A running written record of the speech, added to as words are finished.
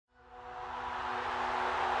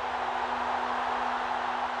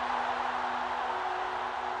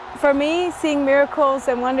for me, seeing miracles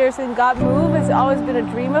and wonders and God move has always been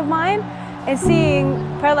a dream of mine. And seeing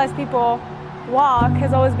paralyzed people walk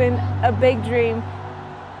has always been a big dream.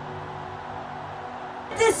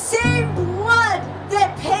 The same blood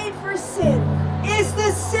that paid for sin is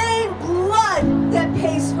the same blood that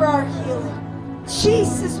pays for our healing.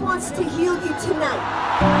 Jesus wants to heal you tonight.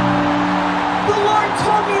 The Lord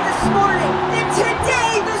told me this morning that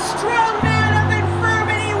today the strong man of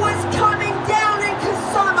infirmity was coming down in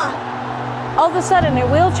Kasamme. All of a sudden a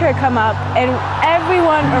wheelchair come up and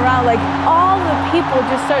everyone around, like all the people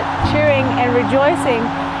just start cheering and rejoicing.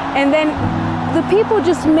 And then the people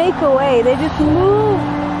just make a way. They just move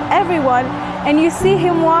everyone. And you see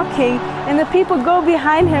him walking and the people go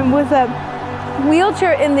behind him with a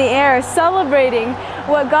wheelchair in the air, celebrating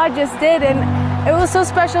what God just did. And it was so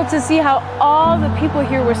special to see how all the people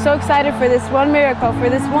here were so excited for this one miracle, for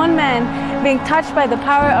this one man being touched by the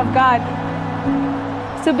power of God.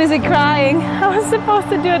 So busy crying. I was supposed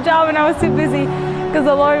to do a job and I was too busy because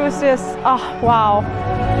the Lord was just, oh, wow.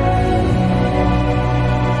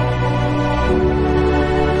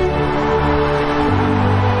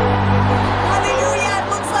 Hallelujah, it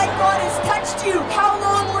looks like God has touched you. How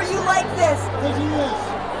long were you like this? 13 years.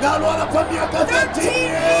 13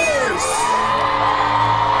 years! 13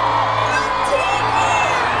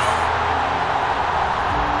 years!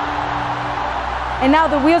 And now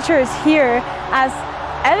the wheelchair is here as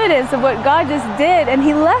evidence of what God just did, and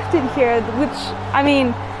he left it here, which, I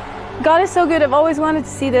mean, God is so good. I've always wanted to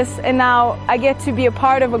see this, and now I get to be a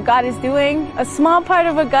part of what God is doing, a small part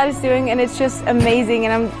of what God is doing, and it's just amazing,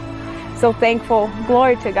 and I'm so thankful.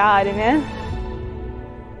 Glory to God, amen.